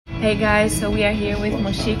Hey guys, so we are here with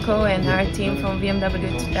Moshiko and our team from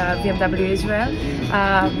VMW Israel.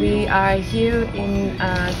 We are here in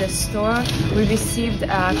the store. We received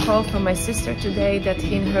a call from my sister today that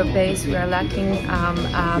in her base we are lacking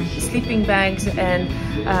sleeping bags and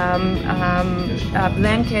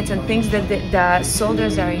blankets and things that the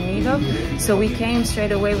soldiers are in need of. So we came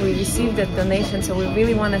straight away, we received that donation, so we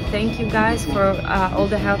really want to thank you guys for all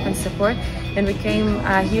the help and support. And we came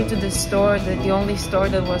here to the store, the only store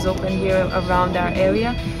that was open here around our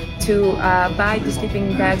area, to buy the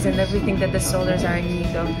sleeping bags and everything that the soldiers are in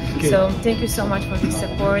need of. Okay. So thank you so much for the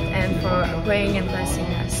support and for praying and blessing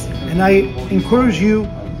us. And I encourage you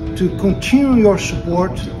to continue your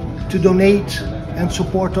support, to donate and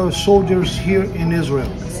support our soldiers here in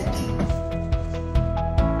Israel.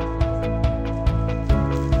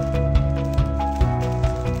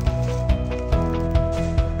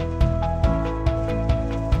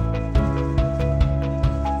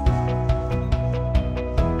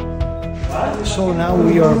 So now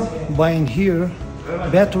we are buying here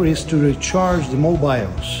batteries to recharge the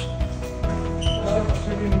mobiles.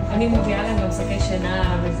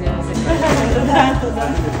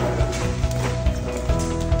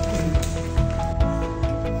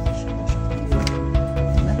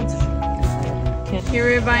 Here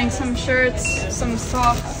we're buying some shirts, some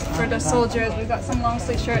socks for the soldiers. We've got some long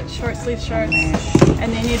sleeve shirts, short sleeve shirts,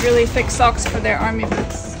 and they need really thick socks for their army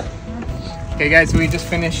boots. Okay guys, we just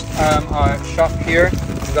finished our shop here.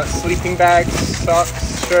 We've got sleeping bags,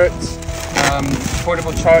 socks, shirts,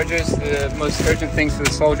 portable chargers, the most urgent things for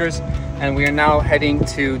the soldiers. And we are now heading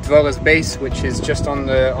to Dvela's base, which is just on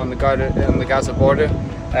the Gaza border.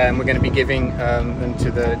 And we're going to be giving them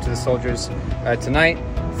to the soldiers tonight.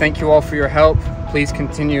 Thank you all for your help. Please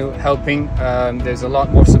continue helping. There's a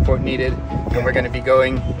lot more support needed, and we're going to be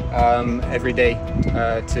going every day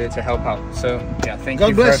to help out. So yeah, thank you.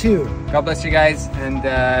 God bless you. God bless you guys,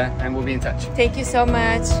 and we'll be in touch. Thank you so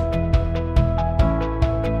much.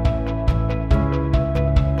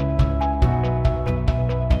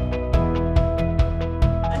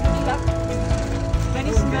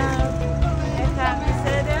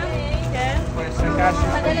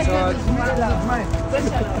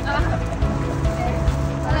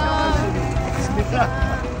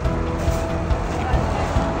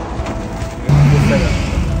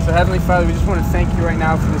 So Heavenly Father, we just want to thank you right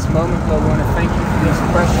now for this moment, Lord. We want to thank you for these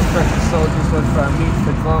precious, precious soldiers, Lord, for Amit,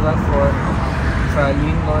 for Dvela, for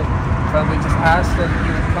Aline, Lord. Father, we just ask, Lord, that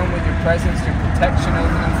you would come with your presence, your protection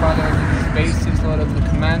over them, Father, over these bases, Lord, over the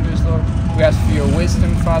commanders, Lord. We ask for your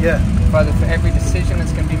wisdom, Father. Father, for every decision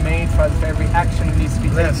that's going to be made, Father, for every action that needs to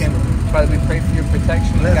be taken. Father, we pray for your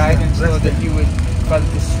protection and guidance, Lord, that you would, Father,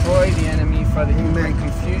 destroy the enemy, Father, you would bring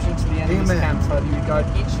confusion to the enemy's camp, Father. You regard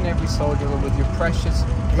each and every soldier, Lord, with your precious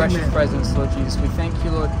presence, Lord Jesus. We thank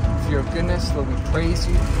you, Lord, for your goodness, Lord. We praise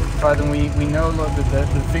you, Father, and we know, Lord, that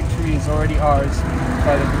the victory is already ours,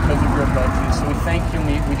 Father, because of your blood, Jesus. So we thank you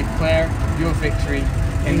and we declare your victory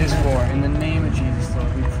in this war. In the name of Jesus,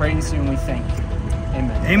 Lord, we praise you and we thank you.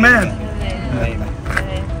 Amen. Amen. Amen.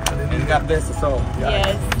 And God bless us all.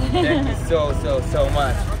 Yes. Thank you so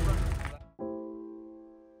much.